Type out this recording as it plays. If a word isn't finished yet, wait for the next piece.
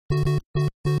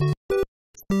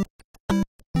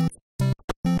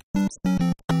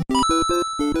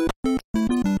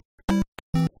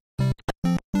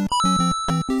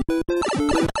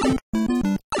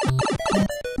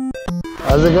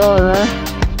it going, man?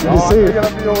 Good to see you.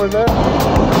 Gonna be over there.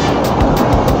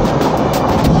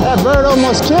 That bird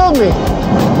almost killed me.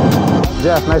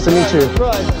 Jeff, nice to meet you.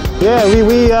 Yeah,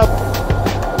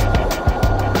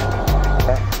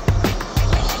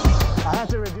 I had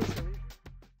to reduce the...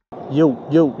 Yo,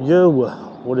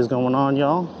 what is going on,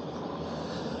 y'all?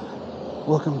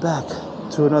 Welcome back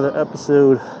to another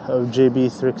episode of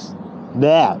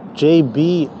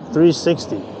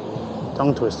JB360.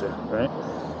 Tongue twister, right?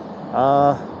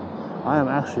 I am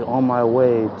actually on my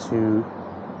way to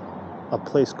a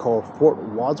place called Fort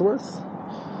Wadsworth.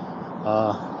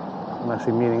 I'm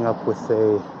actually meeting up with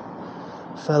a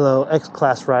fellow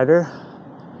X-Class rider.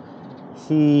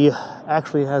 He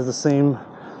actually has the same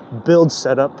build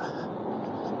setup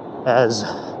as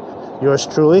yours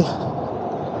truly.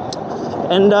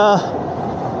 And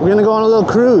we're gonna go on a little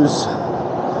cruise,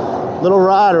 little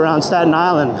ride around Staten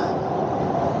Island,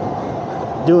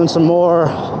 doing some more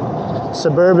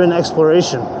suburban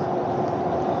exploration.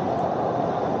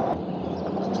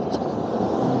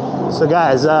 So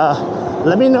guys,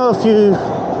 let me know if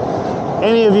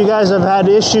any of you guys have had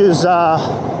issues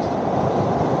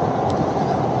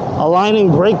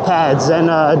aligning brake pads and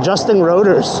adjusting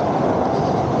rotors,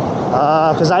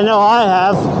 because I know I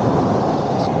have.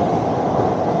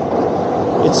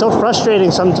 It's so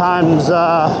frustrating sometimes,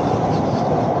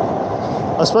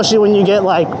 especially when you get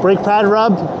like brake pad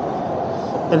rub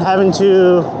and having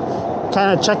to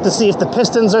kind of check to see if the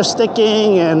pistons are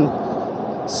sticking and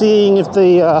seeing if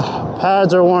the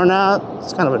pads are worn out.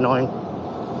 It's kind of annoying,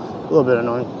 a little bit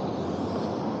annoying.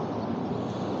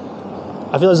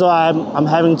 I feel as though I'm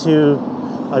having to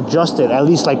adjust it at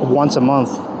least like once a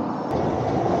month.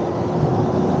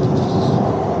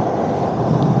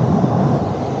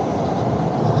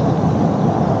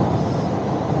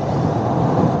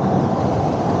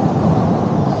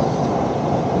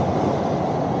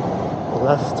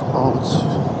 Left onto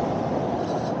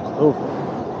over.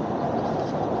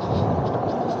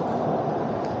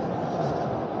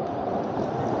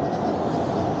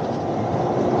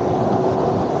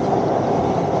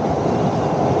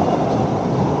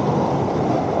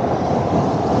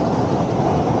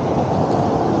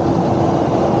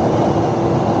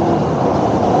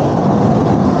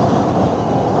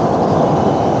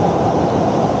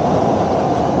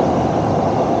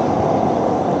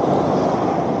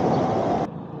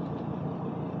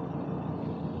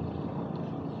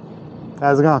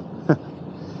 How's it going?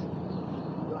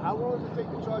 How long does it take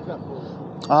to charge that for?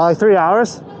 Like 3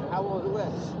 hours. And how long does it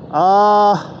last?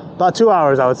 About 2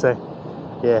 hours, I would say.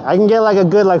 Yeah, I can get like a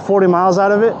good 40 miles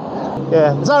out of it.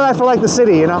 Yeah, it's all right for like the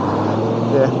city, you know?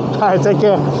 Yeah, all right, take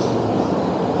care.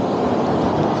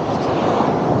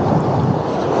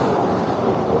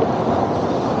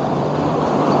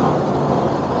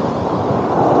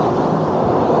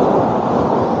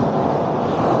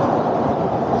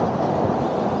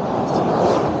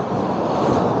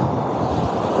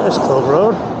 There's Cove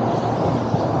Road,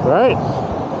 right?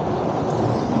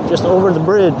 Just over the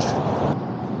bridge.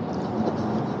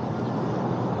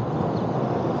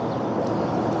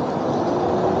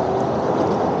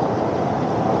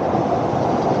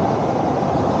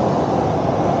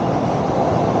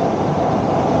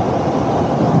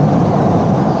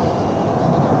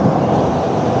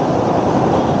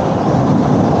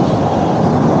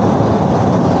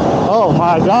 Oh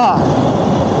my God.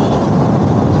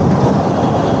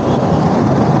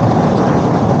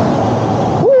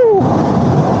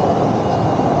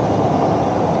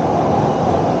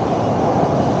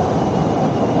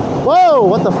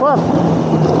 What the fuck?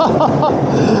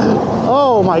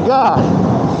 Oh my God.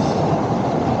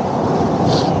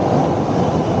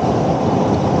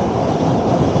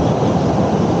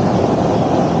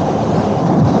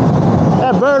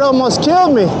 That bird almost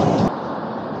killed me.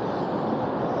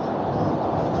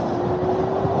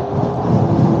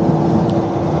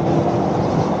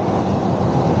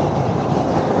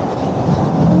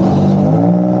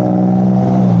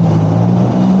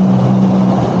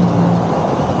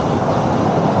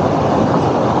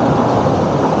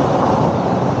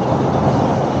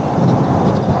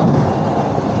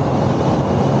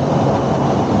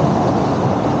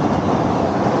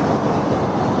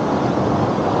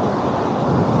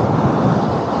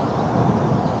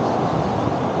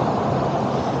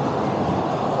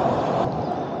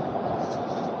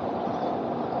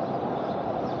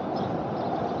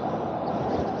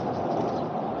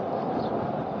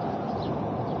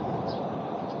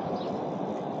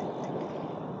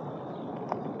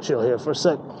 Chill here for a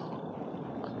sec.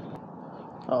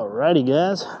 Alrighty,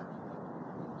 guys.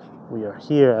 We are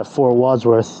here at Fort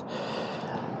Wadsworth.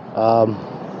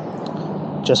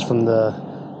 Just from the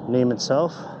name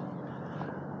itself,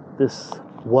 This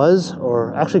was,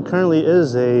 or actually currently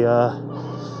is, a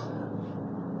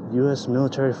U.S.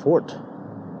 military fort.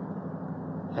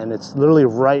 And it's literally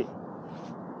right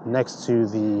next to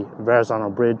the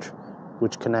Verrazano Bridge,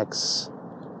 which connects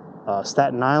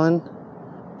Staten Island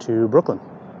to Brooklyn.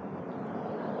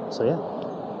 So yeah.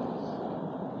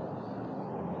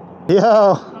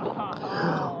 Yo!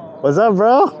 What's up,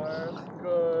 bro? What's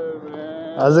good,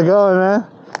 man? How's it going, man?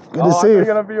 Good to see you. You're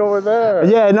gonna be over there.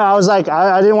 Yeah, no, I was like,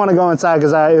 I didn't want to go inside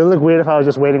because it would look weird if I was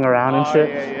just waiting around and shit.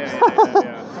 Yeah.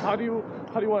 So how do you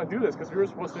want to do this? Because we were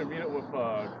supposed to meet up with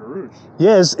Garouche.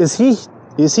 Yeah,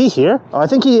 is he here? Oh, I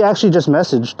think he actually just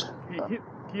messaged.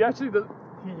 He actually does.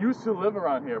 He used to live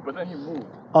around here, but then he moved.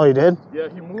 Oh, he did? Yeah,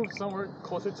 he moved somewhere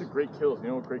closer to Great Kills. You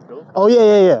know what Great Kills? Oh,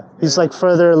 yeah. He's like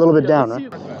further a little bit down,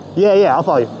 right? Yeah, I'll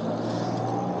follow you.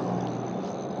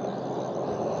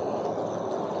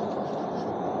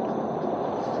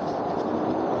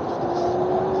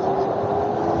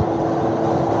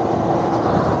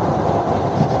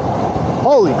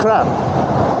 Holy crap.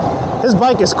 His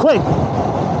bike is quick.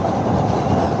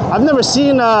 I've never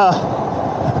seen my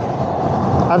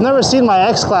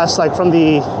X-Class like from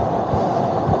the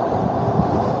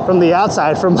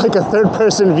outside, from like a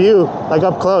third-person view, like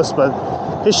up close, but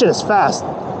his shit is fast.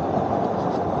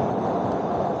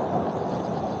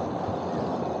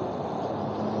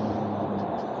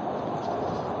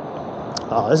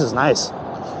 Oh, this is nice.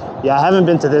 Yeah, I haven't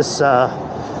been to this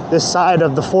side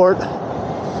of the fort.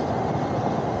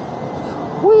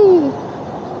 Whee!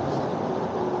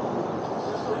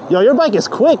 Yo, your bike is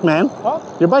quick, man. Huh?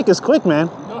 Your bike is quick,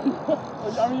 man.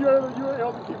 I mean, you were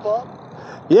able to keep up.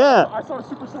 Yeah. I saw a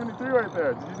Super 73 right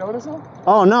there. Did you notice him?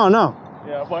 Oh, no.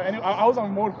 Yeah, but anyway, I was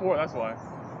on mode 4, that's why.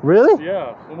 Really?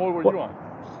 Yeah. What mode were you on?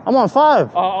 I'm on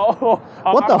 5.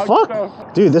 What the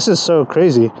fuck? Dude, this is so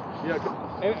crazy. Yeah,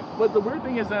 but the weird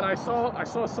thing is that I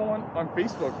saw someone on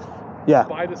Facebook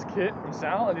buy this kit from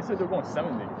Sal, and they said they're going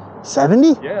 70.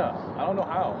 70? Yeah, I don't know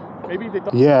how. Maybe they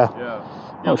don't. Yeah.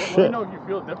 Oh, shit. Let me know if you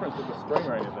feel a difference with the spring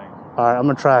or anything. Alright, I'm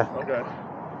gonna try. Okay.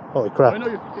 Holy crap. Let me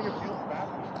know if you think it feels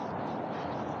fast.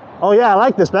 Oh yeah, I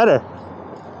like this better.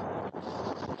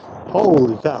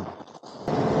 Holy cow.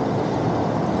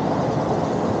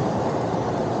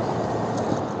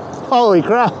 Holy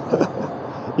crap.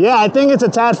 Yeah, I think it's a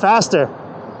tad faster.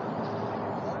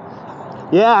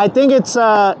 Yeah, I think it's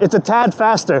a tad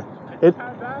faster.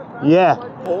 Yeah.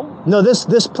 No,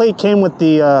 this plate came with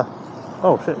the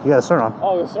oh shit, you got a Surron.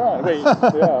 Oh, the Surron. Wait,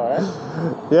 yeah, right?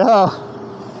 Yeah.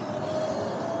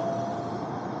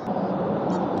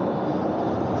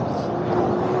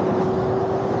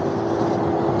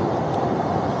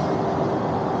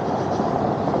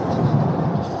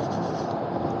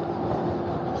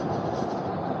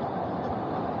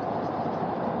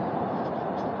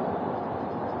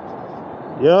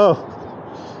 Yo,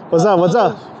 what's up? What's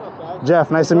up? Jeff,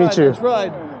 nice to meet you.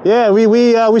 Right. Yeah, we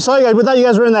saw you guys. We thought you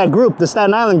guys were in that group, the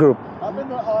Staten Island group. I'm in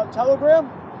the Telegram.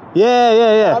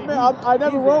 Yeah. I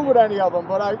never rode with any of them,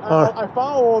 but I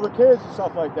follow all the kids and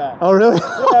stuff like that. Oh, really?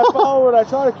 Yeah, I follow it. I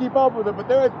try to keep up with it, but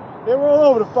they were all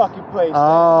over the fucking place.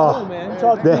 Oh, man.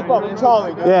 Try to keep up with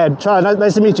Charlie. Dude. Yeah, Charlie.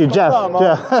 Nice to meet you, Jeff.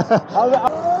 Yeah.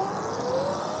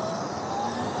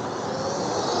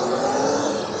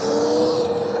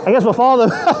 I guess we'll follow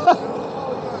them.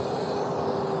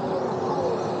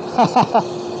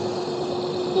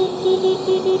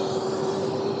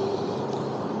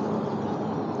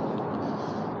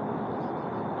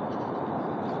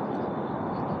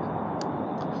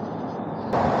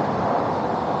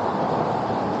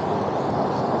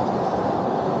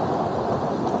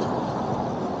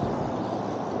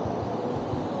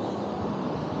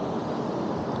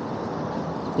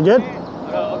 You good? I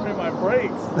gotta upgrade my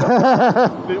brakes.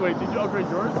 Wait, did you upgrade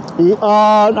yours?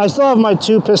 I still have my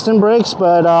 2 piston brakes,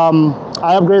 but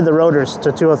I upgraded the rotors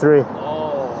to 203.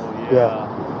 Oh, yeah.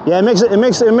 Yeah, it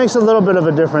makes a little bit of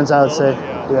a difference, I would say.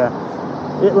 Yeah.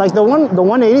 Like the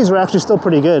 180s were actually still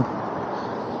pretty good.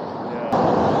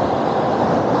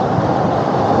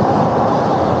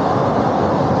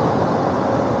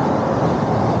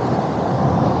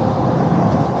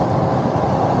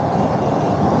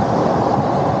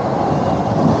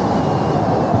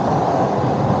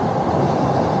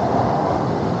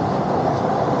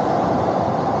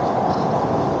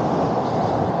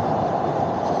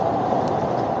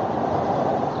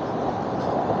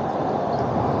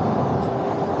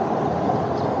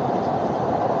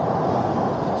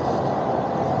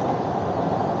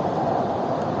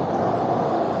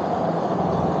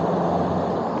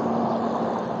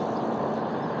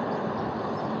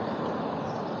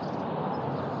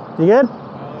 You good? Oh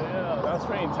yeah, that's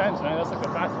strange. intense, man. That's like the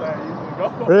fastest I usually go.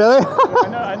 Really?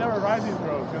 I never ride these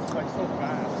roads because it's like so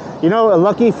fast. You know,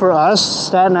 lucky for us,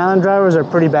 Staten Island drivers are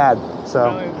pretty bad.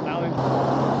 So.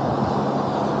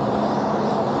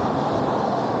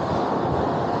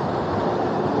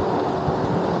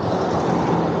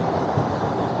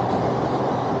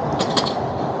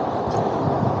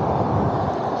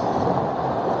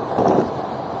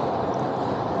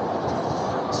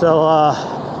 So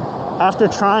after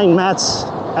trying Matt's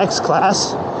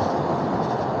X-Class,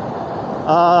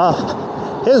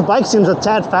 his bike seems a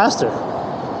tad faster.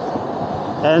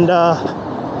 And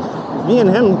me and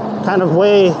him kind of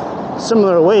weigh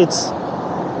similar weights.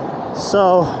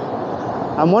 So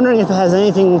I'm wondering if it has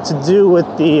anything to do with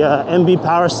the MB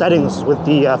power settings with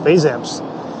the phase amps.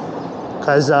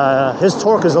 Because his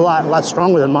torque is a lot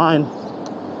stronger than mine.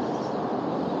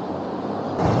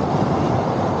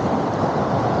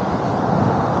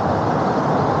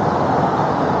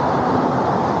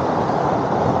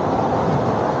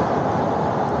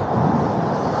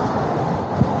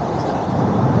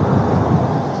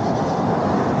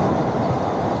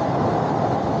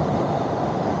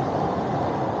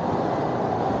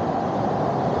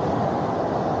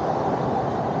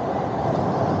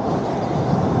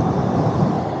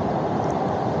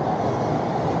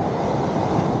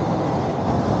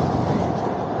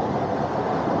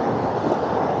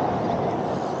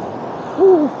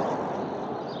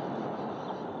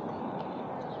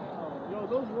 Yo,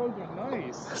 those roads are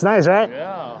nice. It's nice, right?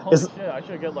 Yeah. Holy shit, I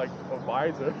should get like a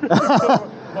visor.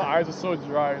 My eyes are so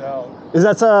dried out.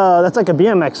 That's like a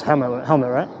BMX helmet,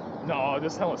 right? No,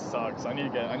 this helmet sucks. I need to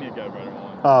get a better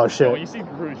one. Oh shit. So when you see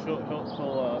Bruce,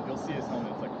 you'll see his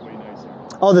helmet. It's like way nicer.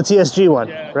 Oh, the TSG one,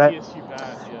 yeah, right? TSG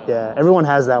badge, yeah. Yeah, everyone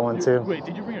has that one too. Wait,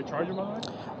 did you bring a charger by the way?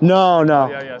 No. Oh,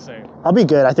 yeah, same. I'll be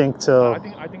good, I think, till. I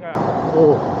think I.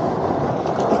 Oh.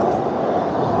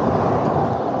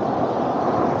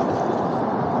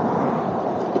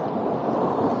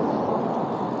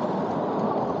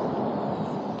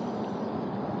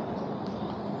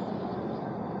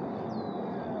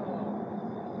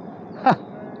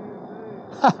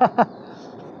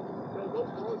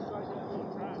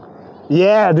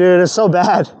 Yeah, dude, it's so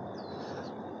bad.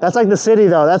 That's like the city,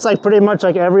 though. That's like pretty much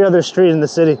like every other street in the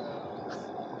city.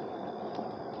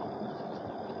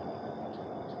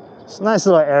 It's a nice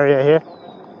little area here.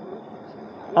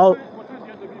 Oh. What time do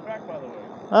you have to be back, by the way?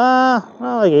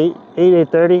 Well, like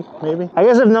 8:30 maybe. I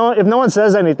guess if no one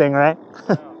says anything, right?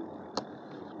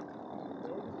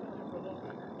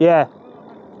 Yeah.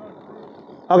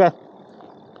 Okay.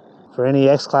 For any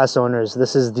X-Class owners,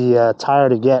 this is the tire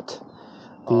to get.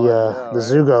 The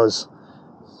Zugos.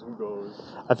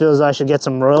 I feel as though I should get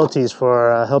some royalties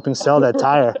for helping sell that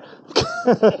tire.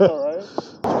 All right.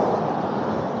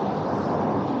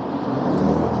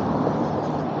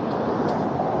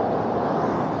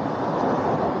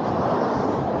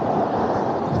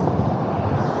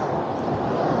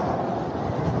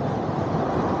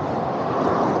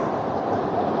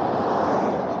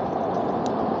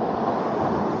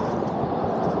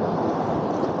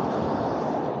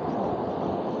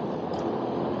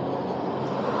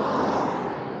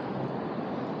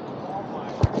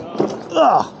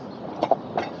 Ugh.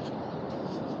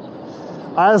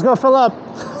 All right, let's go fill up.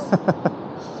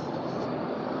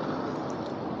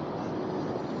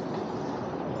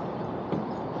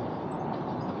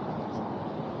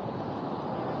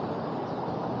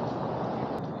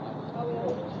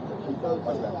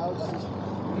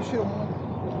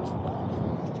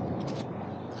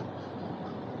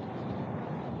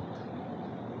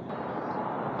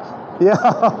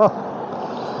 Yeah.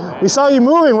 We saw you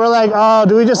moving. We're like, oh,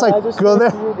 do we just like go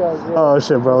there? You guys, yeah. Oh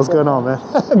shit, bro. What's going on, man?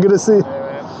 Good to see you. Hey,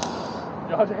 man.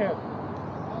 Yo, how's your hand?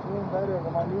 Doing better,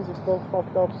 but my knees are still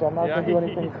fucked up, so I'm not gonna do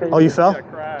anything crazy. Oh, you fell? Yeah,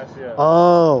 crash, yeah.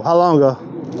 Oh, how long ago?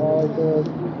 Like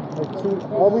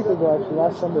a week ago, actually,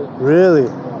 last Sunday. Really?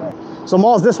 So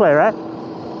mall's this way, right?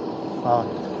 Oh.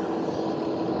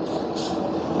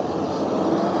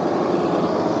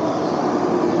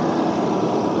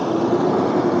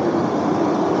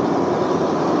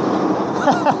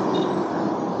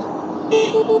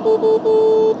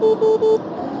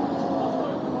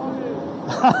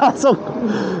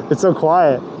 It's so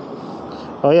quiet.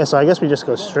 Oh yeah, so I guess we just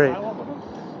go straight.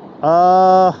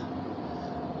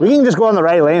 We can just go on the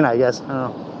right lane, I guess. I don't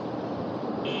know.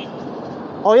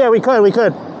 Oh yeah, we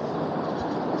could.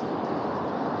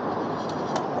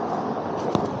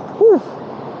 Whew.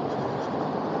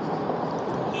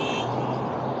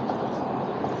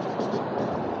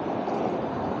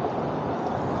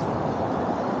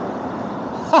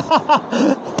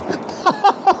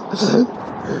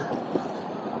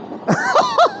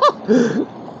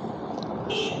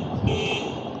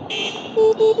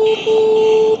 Woo!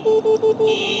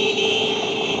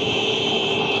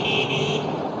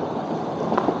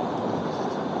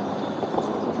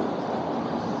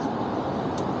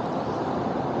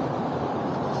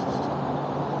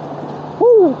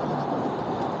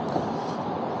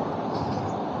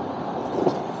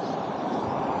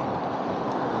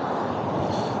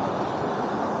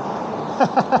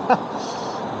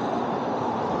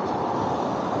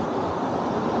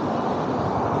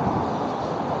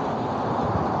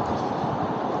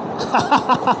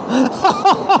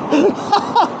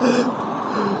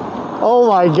 Oh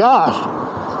my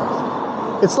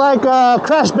gosh. It's like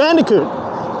Crash Bandicoot.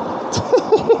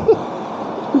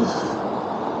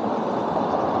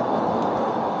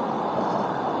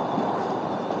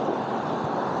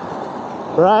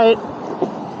 Right?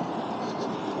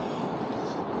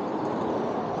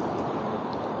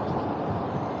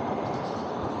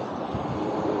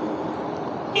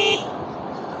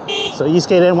 So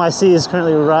Eastgate NYC is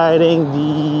currently riding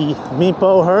the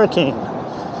e-moto Hurricane.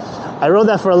 I rode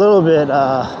that for a little bit,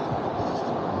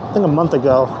 I think a month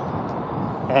ago,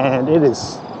 and it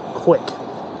is quick,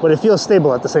 but it feels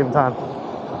stable at the same time.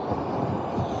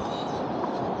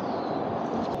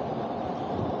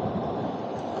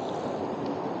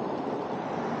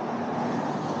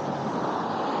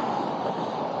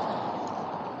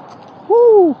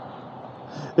 Woo!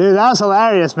 Dude, that was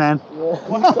hilarious, man.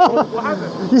 What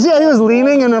happened? You see how he was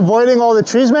leaning and avoiding all the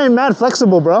trees, man? Mad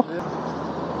flexible, bro. Yeah.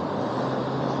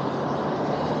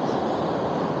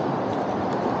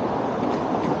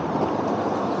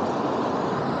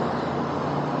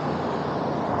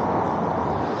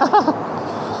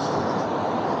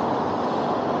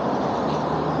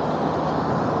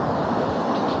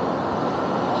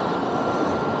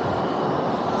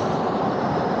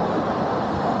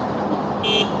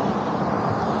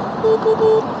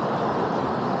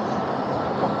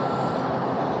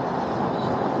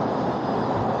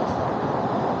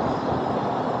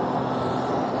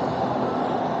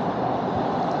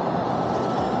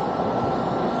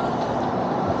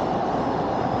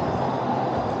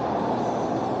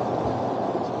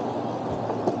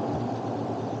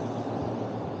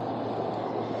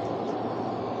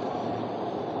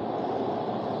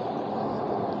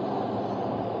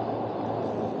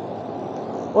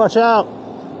 Watch out.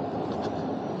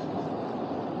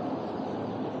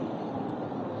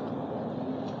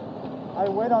 I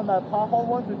went on that pothole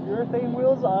once with urethane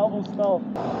wheels, I almost fell.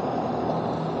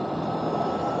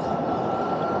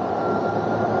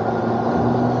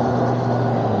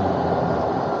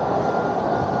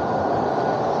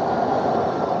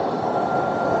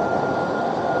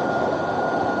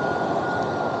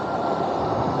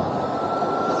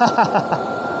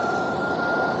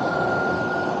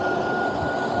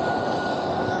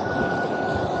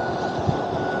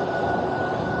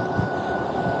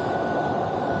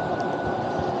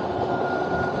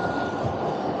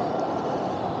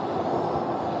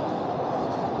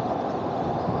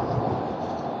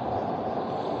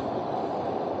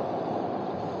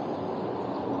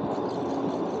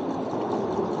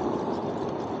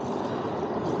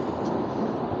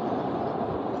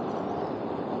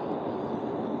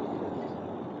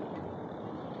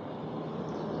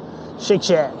 Shake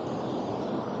Shack.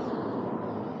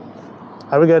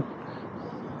 Are we good?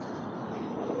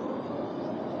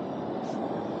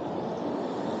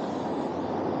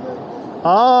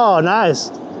 Oh, nice.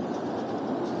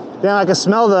 Damn, I can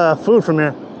smell the food from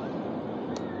here.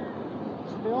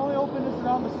 They only open this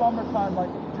around the summertime, like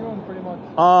June pretty much.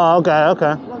 Oh, okay,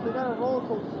 okay. Look, they got a roller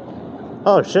coaster.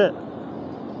 Oh, shit.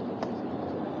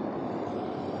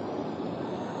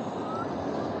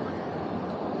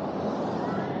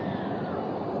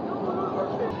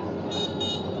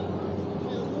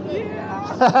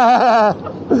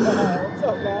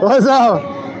 What's up?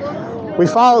 We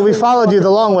followed you the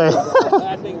long way.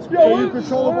 Yo, you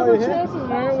control it by your chances,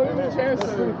 man? What are the chances?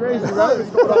 That's pretty crazy, right? How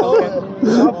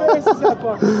fast is that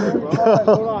fucking thing?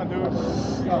 Hold on, dude.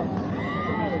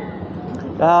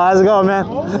 How's it going, man?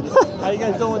 How you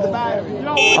guys doing with the battery?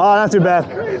 Yo, Oh, not too bad.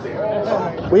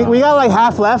 We got like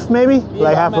half left, maybe? Yeah,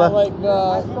 like half left? I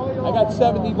got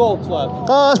 70 volts left.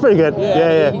 Oh, that's pretty good.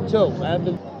 Yeah. 82. I've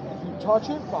been... Touch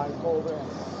it, 5 volt amp.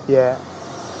 Yeah.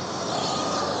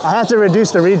 I had to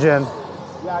reduce the regen.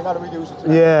 Yeah, I gotta reduce it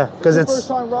too. Yeah, because It's the it's... first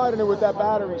time riding it with that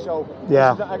battery, so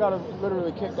Yeah. I gotta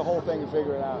literally kick the whole thing and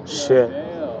figure it out. Shit.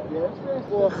 Yeah, it's very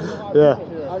cool. Yeah.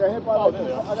 I got hit by I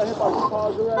got hit by 2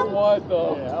 cars already. what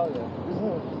the? Yeah, hell yeah.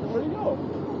 Where'd you go?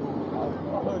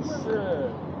 Oh, shit.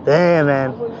 Damn,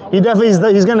 man.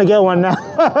 He's gonna get one now.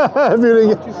 If you didn't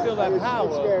get- You feel that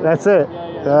power. That's it.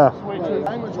 Yeah.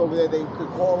 Language over there, they could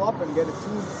call up and get it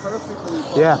tuned perfectly.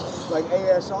 For, Yeah. like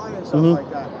ASI and stuff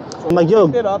like that. So I'm like, yo.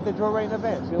 Pick it up, they draw right in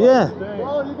advance. Yeah.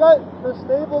 Bro, you got the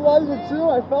stabilizer too?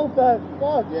 I felt that.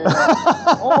 Fuck.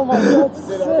 Yeah. Oh my god,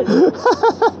 sick.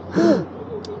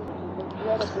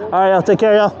 All right, I'll take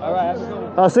care of y'all. All right, have a good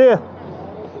one. I'll see you.